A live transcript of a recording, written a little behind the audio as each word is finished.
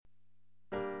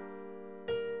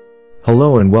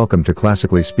Hello and welcome to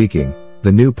Classically Speaking,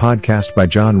 the new podcast by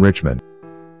John Richmond.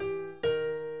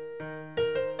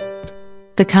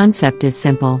 The concept is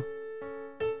simple.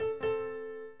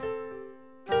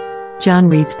 John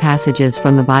reads passages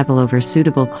from the Bible over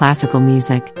suitable classical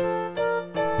music.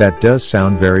 That does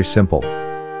sound very simple.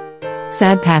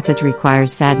 Sad passage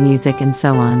requires sad music and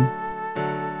so on.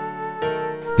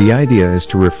 The idea is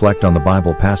to reflect on the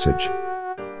Bible passage.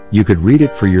 You could read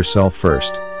it for yourself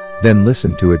first, then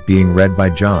listen to it being read by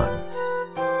John.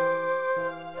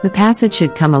 The passage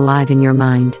should come alive in your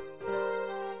mind.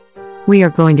 We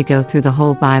are going to go through the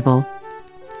whole Bible.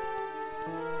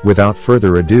 Without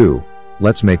further ado,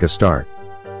 let's make a start.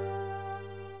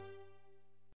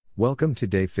 Welcome to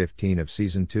day 15 of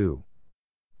season 2.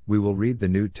 We will read the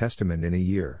New Testament in a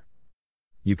year.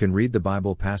 You can read the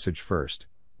Bible passage first,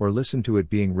 or listen to it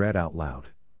being read out loud.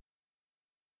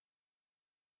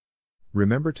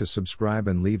 Remember to subscribe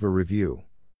and leave a review.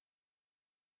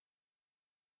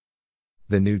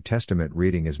 The New Testament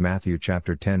reading is Matthew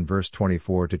chapter 10 verse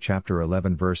 24 to chapter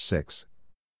 11 verse 6.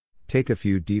 Take a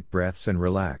few deep breaths and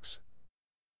relax.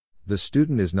 The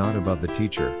student is not above the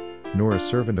teacher, nor a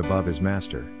servant above his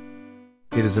master.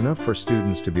 It is enough for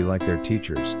students to be like their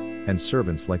teachers, and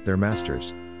servants like their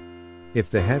masters. If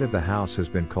the head of the house has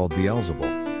been called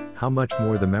Beelzebul, how much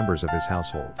more the members of his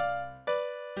household?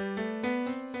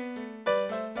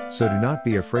 So do not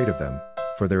be afraid of them,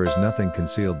 for there is nothing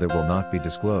concealed that will not be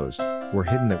disclosed, or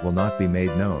hidden that will not be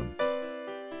made known.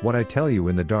 What I tell you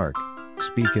in the dark,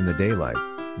 speak in the daylight,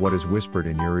 what is whispered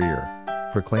in your ear,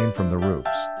 proclaim from the roofs.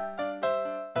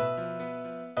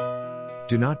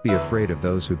 Do not be afraid of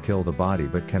those who kill the body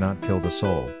but cannot kill the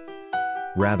soul.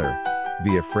 Rather,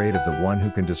 be afraid of the one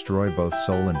who can destroy both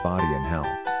soul and body in hell.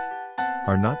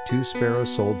 Are not 2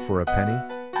 sparrows sold for a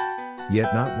penny?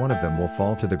 Yet not one of them will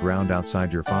fall to the ground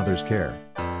outside your Father's care.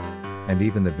 And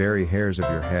even the very hairs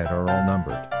of your head are all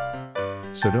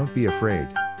numbered. So don't be afraid,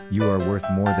 you are worth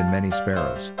more than many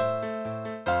sparrows.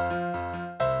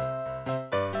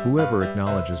 Whoever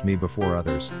acknowledges me before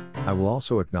others, I will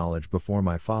also acknowledge before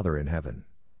my Father in heaven.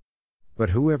 But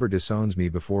whoever disowns me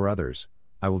before others,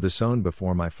 I will disown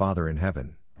before my Father in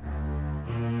heaven.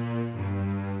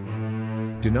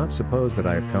 Do not suppose that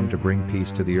I have come to bring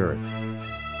peace to the earth.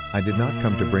 I did not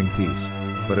come to bring peace,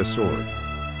 but a sword.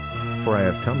 For I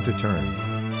have come to turn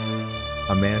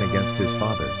a man against his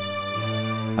father,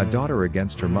 a daughter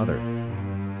against her mother,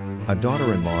 a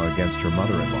daughter-in-law against her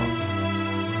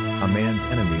mother-in-law. A man's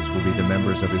enemies will be the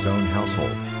members of his own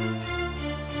household.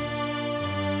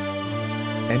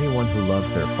 Anyone who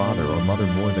loves their father or mother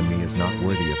more than me is not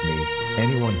worthy of me.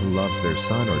 Anyone who loves their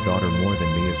son or daughter more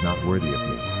than me is not worthy of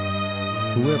me.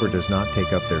 Whoever does not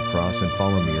take up their cross and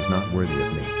follow me is not worthy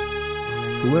of me.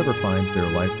 Whoever finds their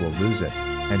life will lose it,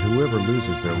 and whoever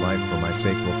loses their life for my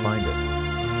sake will find it.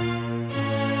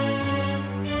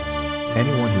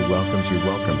 Anyone who welcomes you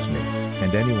welcomes me,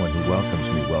 and anyone who welcomes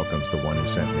me welcomes the one who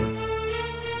sent me.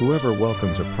 Whoever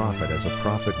welcomes a prophet as a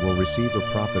prophet will receive a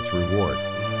prophet's reward,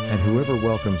 and whoever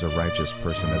welcomes a righteous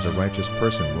person as a righteous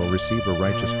person will receive a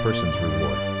righteous person's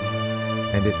reward.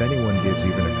 And if anyone gives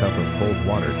even a cup of cold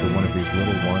water to one of these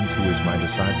little ones who is my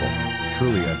disciple,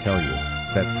 truly I tell you,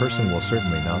 that person will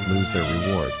certainly not lose their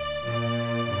reward.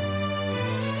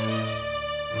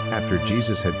 After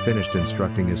Jesus had finished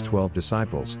instructing his 12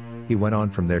 disciples, he went on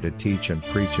from there to teach and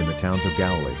preach in the towns of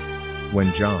Galilee.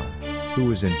 When John, who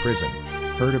was in prison,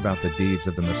 heard about the deeds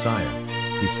of the Messiah,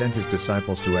 he sent his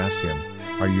disciples to ask him,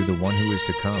 "Are you the one who is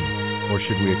to come, or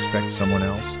should we expect someone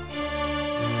else?"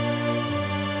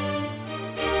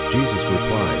 Jesus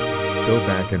replied, "Go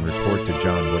back and report to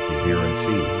John what you hear and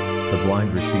see. The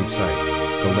blind receive sight,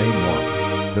 the lame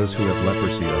walk, those who have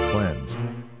leprosy are cleansed,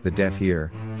 the deaf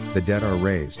hear, the dead are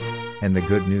raised, and the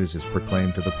good news is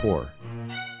proclaimed to the poor.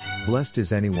 Blessed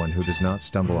is anyone who does not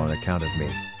stumble on account of me."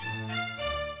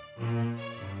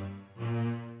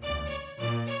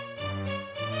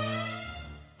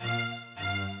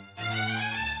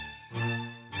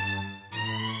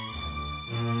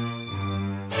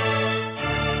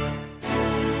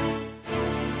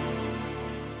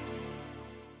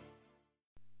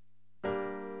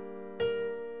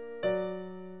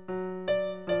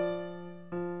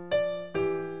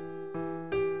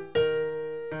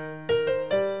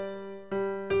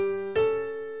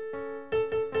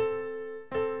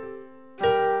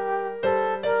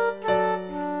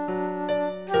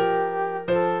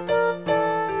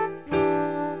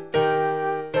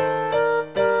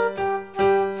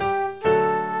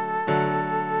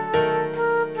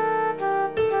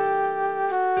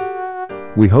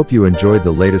 We hope you enjoyed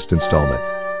the latest installment.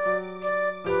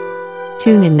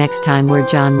 Tune in next time where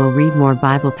John will read more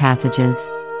Bible passages.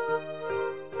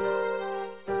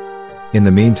 In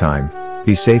the meantime,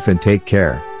 be safe and take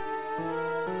care.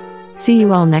 See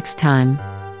you all next time.